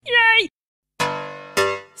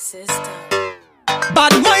System.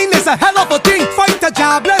 Bad mind is a hell of a thing. Fight a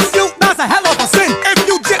job, bless you, that's a hell of a sin. If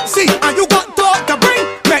you gypsy and you got talk to bring,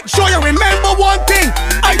 make sure you remember one thing.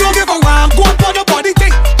 I don't give a damn, go up on the body thing.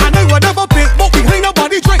 And I would never pick, but behind the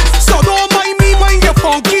body drink. So don't mind me, mind your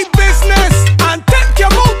funky business. And take your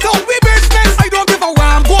mouth out with business. I don't give a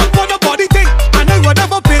damn, go up on the body thing. And I would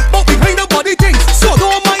never pick, but behind the body thing. So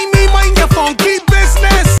don't mind me, mind your funky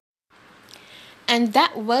business. And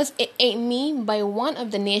that was It Ain't Me by one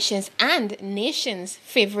of the nation's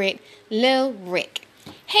favorite, Lil Rick.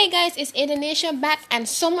 Hey guys, it's Ada Nation back and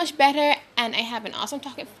so much better, and I have an awesome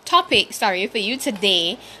topic for you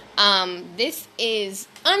today. This is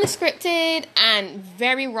unscripted and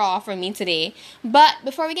very raw for me today. But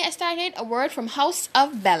before we get started, a word from House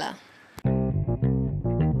of Bella.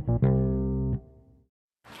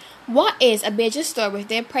 What is a Beijing store with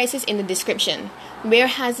their prices in the description? Where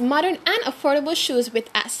has modern and affordable shoes with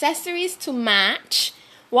accessories to match?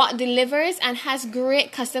 What delivers and has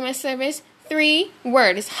great customer service? 3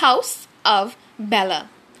 words. House of Bella.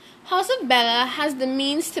 House of Bella has the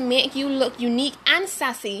means to make you look unique and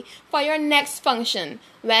sassy for your next function,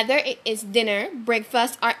 whether it is dinner,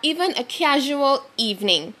 breakfast, or even a casual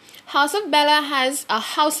evening. House of Bella has a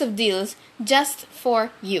house of deals just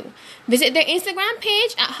for you. Visit their Instagram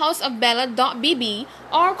page at houseofbella.bb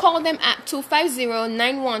or call them at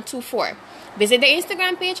 250-9124. Visit their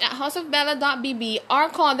Instagram page at houseofbella.bb or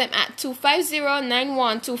call them at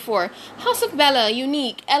 250-9124. House of Bella,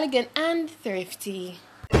 unique, elegant, and thrifty.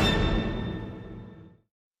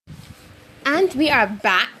 And we are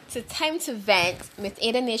back to Time to Vent with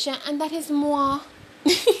Ada Nation, and that is moi.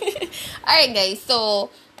 Alright guys,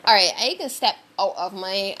 I can step out of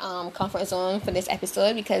my comfort zone for this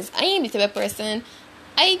episode because I am the type of person,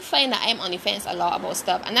 I find that I'm on the fence a lot about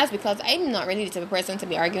stuff, and that's because I'm not really the type of person to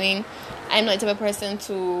be arguing. I'm not the type of person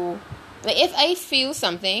to, if I feel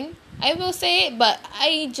something, I will say it, but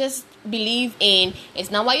I just believe in, it's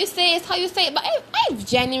not what you say, it's how you say it. But I've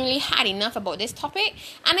genuinely had enough about this topic,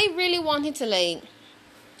 and I really wanted to,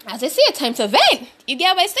 as I say, a time to vent. You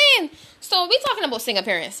get what I'm saying? So we're talking about single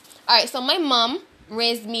parents. Alright, so my mom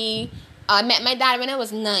raised me. I met my dad when I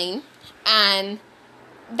was 9, and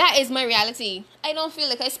that is my reality. I don't feel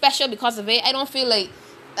like I'm special because of it. I don't feel like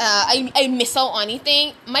I miss out on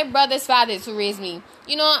anything. My brother's father is who raised me,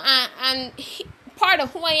 and part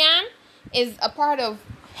of who I am is a part of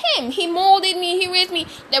him. He molded me, he raised me.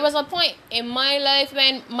 There was a point in my life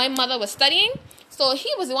when my mother was studying, so he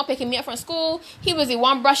was the one picking me up from school. He was the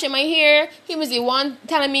one brushing my hair. He was the one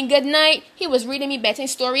telling me good night. He was reading me bedtime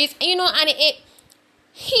stories, and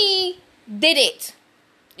he did it.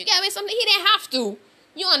 You get me? Something he didn't have to.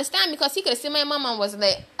 You understand? Because he could have seen my mom and was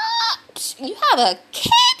like, you have a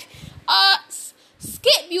kid?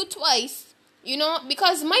 Skip you twice.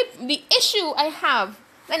 Because the issue I have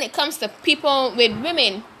when it comes to people with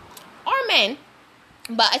women or men,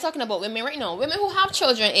 but I'm talking about women right now. Women who have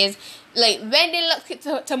children is, when they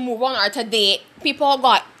look to move on or to date, people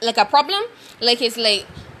got, a problem. It's why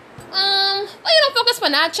you don't focus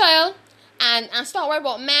on that child? And start worrying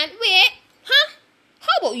about man. Wait, huh?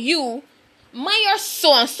 How about you mind your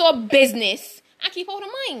so-and-so business and keep out of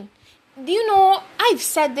mine? Do you know, I've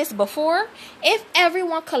said this before, if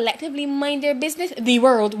everyone collectively mind their business, the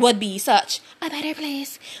world would be such a better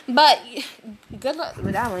place. But good luck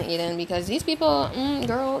with that one, Aiden, because these people,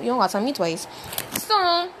 girl, you don't gotta tell me twice.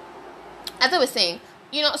 So, as I was saying,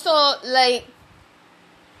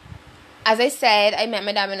 as I said, I met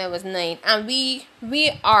my dad when I was 9, and we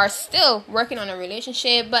are still working on a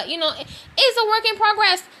relationship, but it's a work in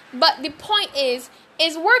progress. But the point is,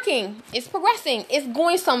 it's working, it's progressing, it's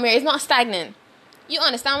going somewhere, it's not stagnant. You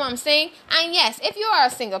understand what I'm saying? And yes, if you are a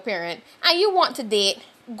single parent and you want to date,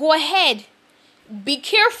 go ahead. Be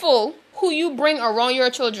careful who you bring around your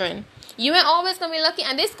children. You ain't always gonna be lucky,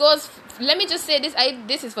 and this goes. Let me just say this.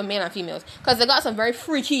 This is for male and females, because they got some very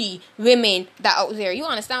freaky women that out there. You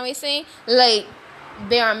understand what I'm saying?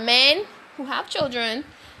 There are men who have children,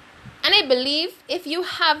 and I believe if you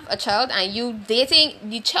have a child and you dating,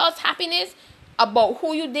 the child's happiness about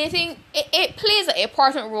who you dating, it plays an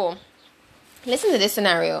important role. Listen to this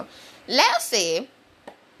scenario. Let's say,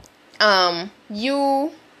 I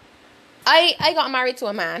got married to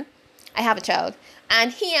a man. I have a child,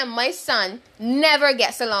 and he and my son never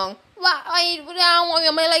gets along. Well, I don't want you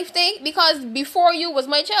in my life thing, because before you was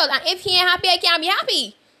my child, and if he ain't happy, I can't be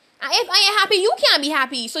happy. And if I ain't happy, you can't be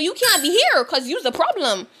happy. So you can't be here, because you's the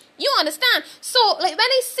problem. You understand? So, when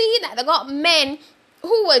I see that they got men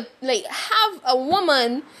who would, have a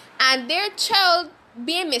woman and their child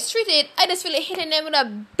being mistreated, I just feel like hitting them with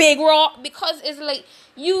a big rock, because it's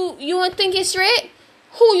you don't think it's straight.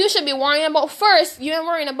 who you should be worrying about first. You ain't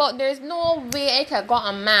worrying about, there's no way I could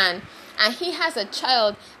got a man and he has a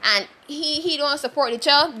child and he don't support the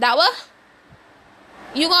child. That what?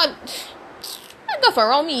 You got go for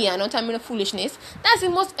around me and don't tell me the foolishness. That's the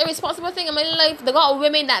most irresponsible thing in my life. They got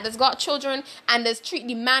women that has got children and they treat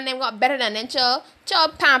the man them got better than them child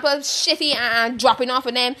pampers shitty and dropping off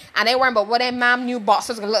of them, and they worrying about what their mom new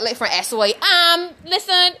boxes gonna look like from SOA.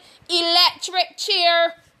 Listen, electric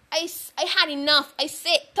chair. I had enough. I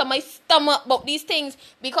sick to my stomach about these things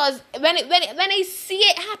because when I see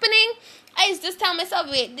it happening, I just tell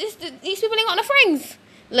myself, wait, these people ain't got no friends.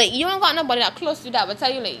 Like, you ain't got nobody that close to that will tell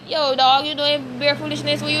you, like, yo, dog, you doing bare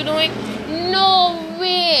foolishness, what you doing? No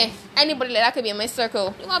way. Anybody like that could be in my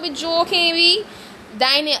circle. You gonna be joking, me?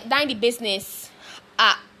 Dying the business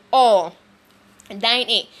at all. Dying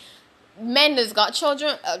it. Men that's got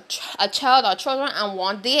children, a child or children, and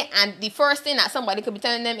one day, and the first thing that somebody could be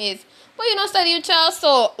telling them is, well, you don't study your child,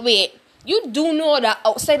 so, wait, you do know that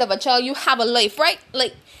outside of a child, you have a life, right?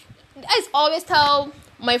 Like, I always tell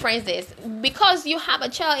my friends this, because you have a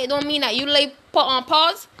child, it don't mean that you like put on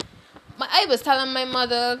pause. I was telling my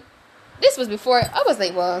mother, this was before, I was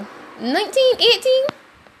like, well, 19, 18?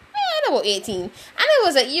 Yeah, about 18. And it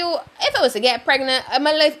was like, if I was to get pregnant,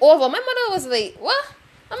 my life over. My mother was like, what?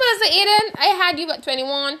 My mother said, Aiden, I had you at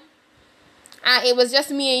 21, and it was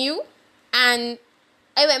just me and you, and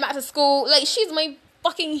I went back to school. Like, she's my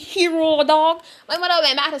fucking hero, dog. My mother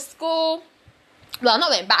went back to school. Well,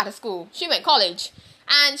 not went back to school. She went college.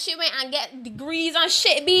 And she went and get degrees and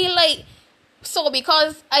shit. Be like, so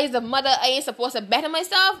because I as a mother, I ain't supposed to better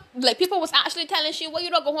myself. Like, people was actually telling she, well, you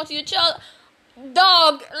don't go home to your child.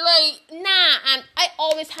 Dog, like, nah. And I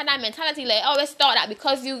always had that mentality. Like, I always thought that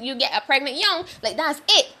because you get pregnant young, like, that's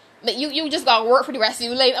it. Like, you just gotta work for the rest of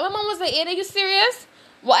your life. And my mom was like, hey, are you serious?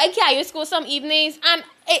 Well, I carry you to school some evenings, and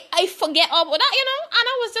I forget all about that, you know? And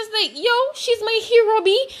I was just like, yo, she's my hero,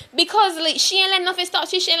 B. Because, like, she ain't let nothing stop.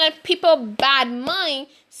 She ain't let people bad mind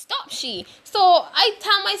stop she. So, I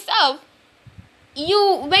tell myself,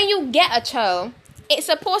 when you get a child, it's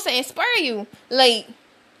supposed to inspire you. Like,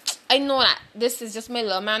 I know that this is just my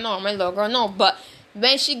little man or my little girl, no. But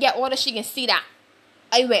when she get older, she can see that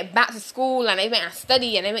I went back to school and I went and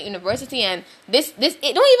studied and I went to university, and this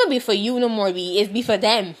it don't even be for you no more, it's be for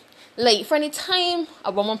them. Like, for any time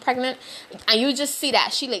a woman pregnant and you just see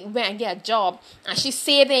that she like went and get a job and she's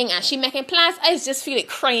saving and she making plans, I just feel like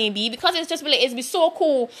crying, because it's just like, it's be so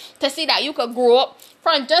cool to see that you could grow up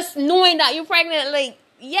from just knowing that you're pregnant. Like,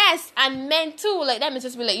 yes, and men too, like, that means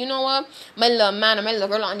just be like, you know what, my little man and my little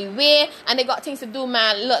girl on the way, and they got things to do,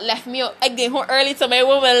 man. Look, left me up, I get home early to my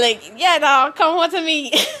woman, like, yeah, dog, come home to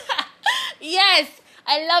me. Yes,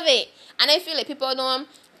 I love it. And I feel like people don't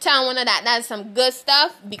tell one of that's some good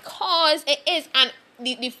stuff, because it is, and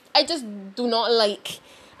I just do not like,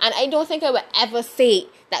 and I don't think I would ever say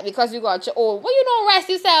that because you got your well, you don't rest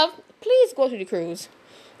yourself, please go to the cruise.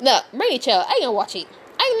 Look, bring your child, I can watch it.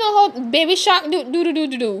 I know how Baby Shark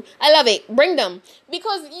do. I love it. Bring them.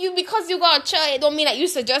 Because you got a child, it don't mean that you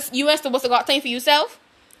ain't supposed to got time for yourself.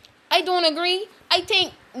 I don't agree. I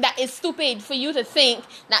think that it's stupid for you to think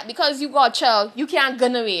that because you got a child, you can't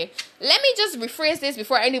gun away. Let me just rephrase this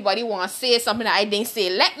before anybody wants to say something that I didn't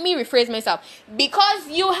say. Let me rephrase myself. Because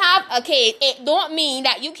you have a kid, it don't mean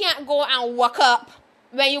that you can't go and walk up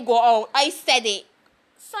when you go out. I said it.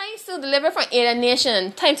 Science to deliver from Ada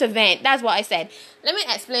Nation. Time to vent. That's what I said. Let me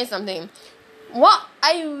explain something. What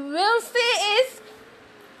I will say is,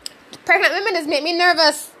 pregnant women just make me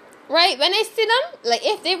nervous. Right? When I see them, like,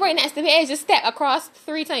 if they right next to me, I just step across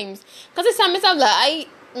 3 times. Because it's time myself, like,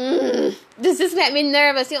 this just make me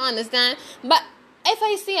nervous, you understand? But if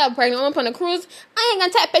I see a pregnant woman on a cruise, I ain't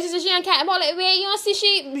gonna take pictures of she and cat about like, where you don't see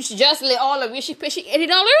she just like all of it, she paid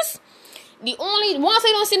 $80. Once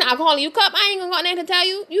I don't see the alcohol in your cup, I ain't gonna got nothing to tell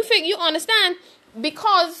you. You understand?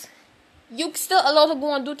 Because you still allowed to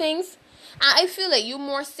go and do things. And I feel like you're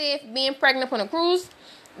more safe being pregnant on a cruise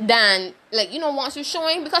than, like, you know, once you're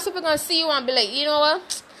showing, because people gonna see you and be like, you know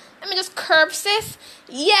what, let me just curb sis.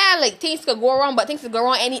 Yeah, like, things could go wrong, but things could go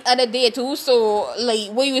wrong any other day too. So, like,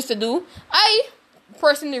 what you used to do, I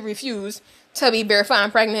personally refuse to be barefoot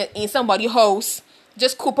and pregnant in somebody's house,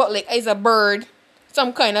 just coop up like as a bird,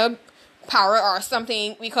 some kind of parrot or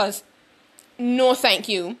something, because no thank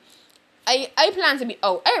you. I plan to be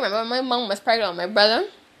out. I remember my mom was pregnant with my brother.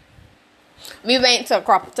 We went to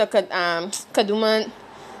Kadooment.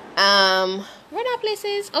 Where that place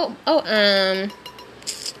is?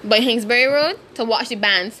 By Hingsbury Road to watch the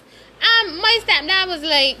bands. My stepdad was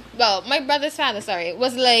like, well, my brother's father,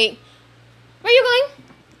 was like, where you going?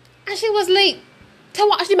 And she was like, to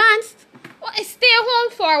watch the bands. Well, I stay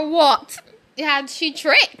home for what? she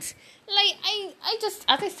tricked. Like, I just,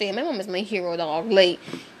 as I say, my mom is my hero, dog. Like,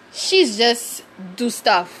 she's just do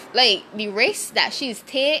stuff. Like, the risk that she's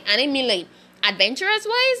take, and I mean, like, adventurous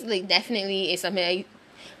wise, like, definitely is something I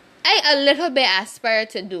a little bit aspire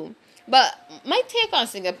to do. But my take on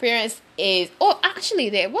single parents is, actually,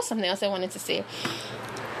 there was something else I wanted to say.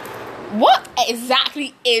 What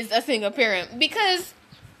exactly is a single parent? Because,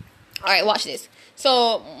 alright, watch this.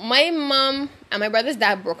 So, my mom and my brother's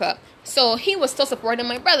dad broke up. So, he was still supporting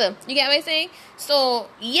my brother. You get what I'm saying? So,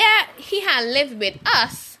 yeah, he had lived with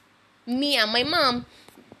us, me and my mom.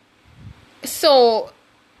 So,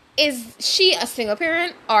 is she a single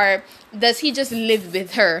parent, or does he just live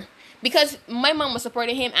with her? Because my mom was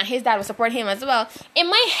supporting him and his dad was supporting him as well. In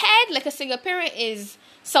my head, like, a single parent is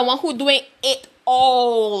someone who doing it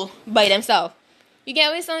all by themselves. You get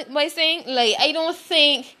what I'm saying? Like, I don't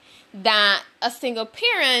think that a single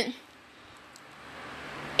parent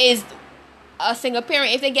is a single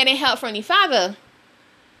parent if they're getting help from the father.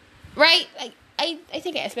 Right? Like, I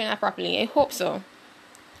think I explained that properly. I hope so.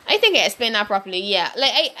 I think I explained that properly, yeah.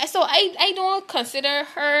 Like, I don't consider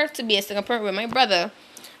her to be a single parent with my brother.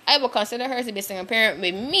 I will consider her to be a single parent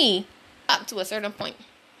with me up to a certain point.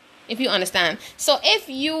 If you understand. So, if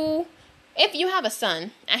you have a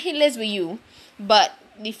son and he lives with you, but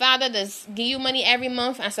the father does give you money every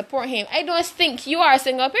month and support him, I don't think you are a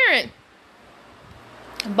single parent.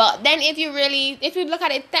 But then if you look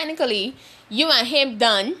at it technically, you and him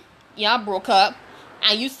done, y'all broke up,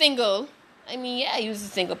 and you single, I mean, yeah, you're a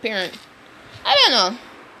single parent. I don't know.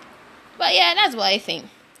 But yeah, that's what I think.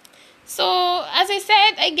 So, as I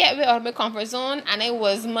said, I get out of my comfort zone, and I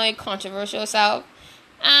was my controversial self.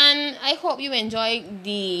 And I hope you enjoyed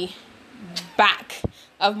the back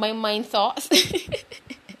of my mind thoughts.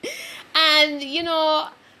 And, you know,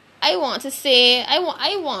 I want to say,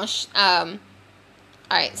 alright,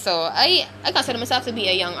 so I consider myself to be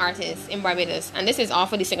a young artist in Barbados, and this is all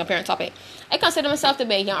for the single parent topic. I consider myself to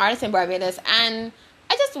be a young artist in Barbados, and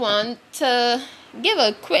I just want to give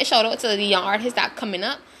a quick shout out to the young artists that coming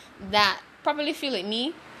up that probably feel like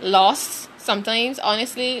me, lost sometimes,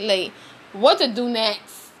 honestly, like, what to do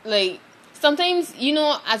next. Like, sometimes, you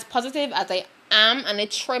know, as positive as I am, and I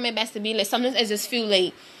try my best to be, like, sometimes I just feel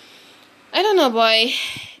like, I don't know, boy,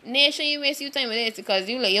 nation, you waste your time with this because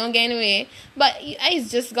you don't get anywhere. But I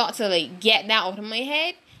just got to, like, get that out of my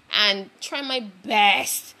head and try my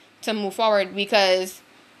best to move forward, because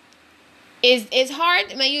it's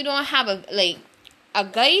hard when you don't have a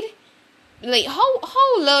guide. Like, how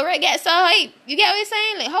Lil gets so hype. You get what I'm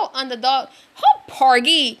saying? Like, how Underdog, how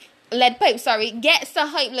Porgy Lead Pipe, gets so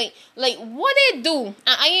hype. Like what they do. And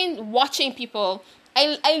I ain't watching people.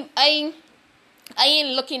 I ain't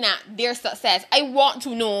looking at their success. I want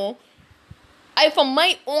to know. From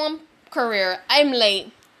my own career, I'm like,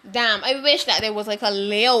 damn, I wish that there was like a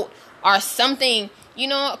layout or something, you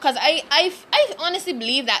know, because I honestly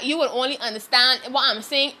believe that you would only understand what I'm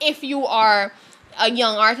saying if you are a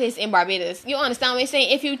young artist in Barbados. You understand what I'm saying?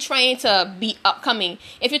 If you're trying to be upcoming,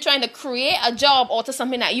 if you're trying to create a job or to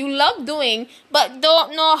something that you love doing but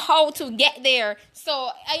don't know how to get there.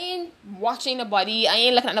 So I ain't watching the body, I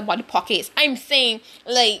ain't looking at the body pockets. I'm saying,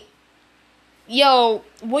 like, yo,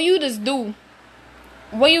 what you just do,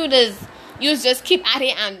 you just keep at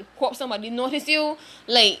it and hope somebody notice you.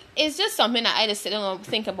 Like, it's just something that I just sit down and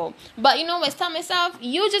think about. But you know what, I tell myself,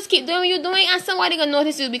 you just keep doing what you're doing and somebody gonna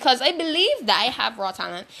notice you, because I believe that I have raw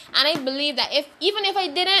talent. And I believe that even if I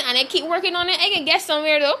didn't and I keep working on it, I can get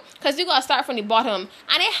somewhere though. Because you gotta start from the bottom. And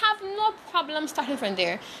I have no problem starting from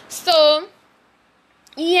there. So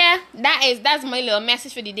yeah, that's my little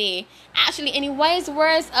message for the day. Actually, any wise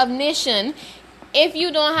words of nation, if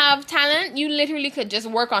you don't have talent, you literally could just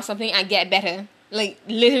work on something and get better. Like,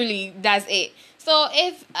 literally, that's it. So,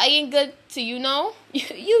 if I ain't good to you now,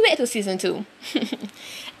 you wait till season 2.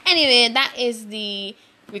 Anyway, that is the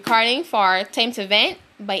recording for Time to Vent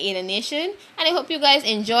by Ada Nation. And I hope you guys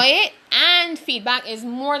enjoy it. And feedback is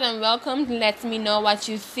more than welcome. Let me know what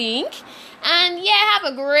you think. And yeah, have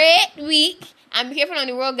a great week. And be careful on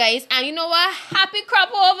the road, guys. And you know what? Happy crop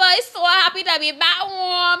over. I'm so happy to be back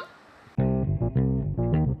home.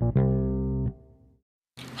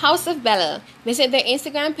 House of Bella. Visit their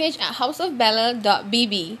Instagram page at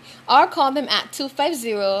houseofbella.bb or call them at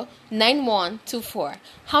 250-9124.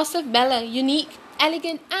 House of Bella, unique,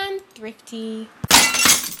 elegant, and thrifty.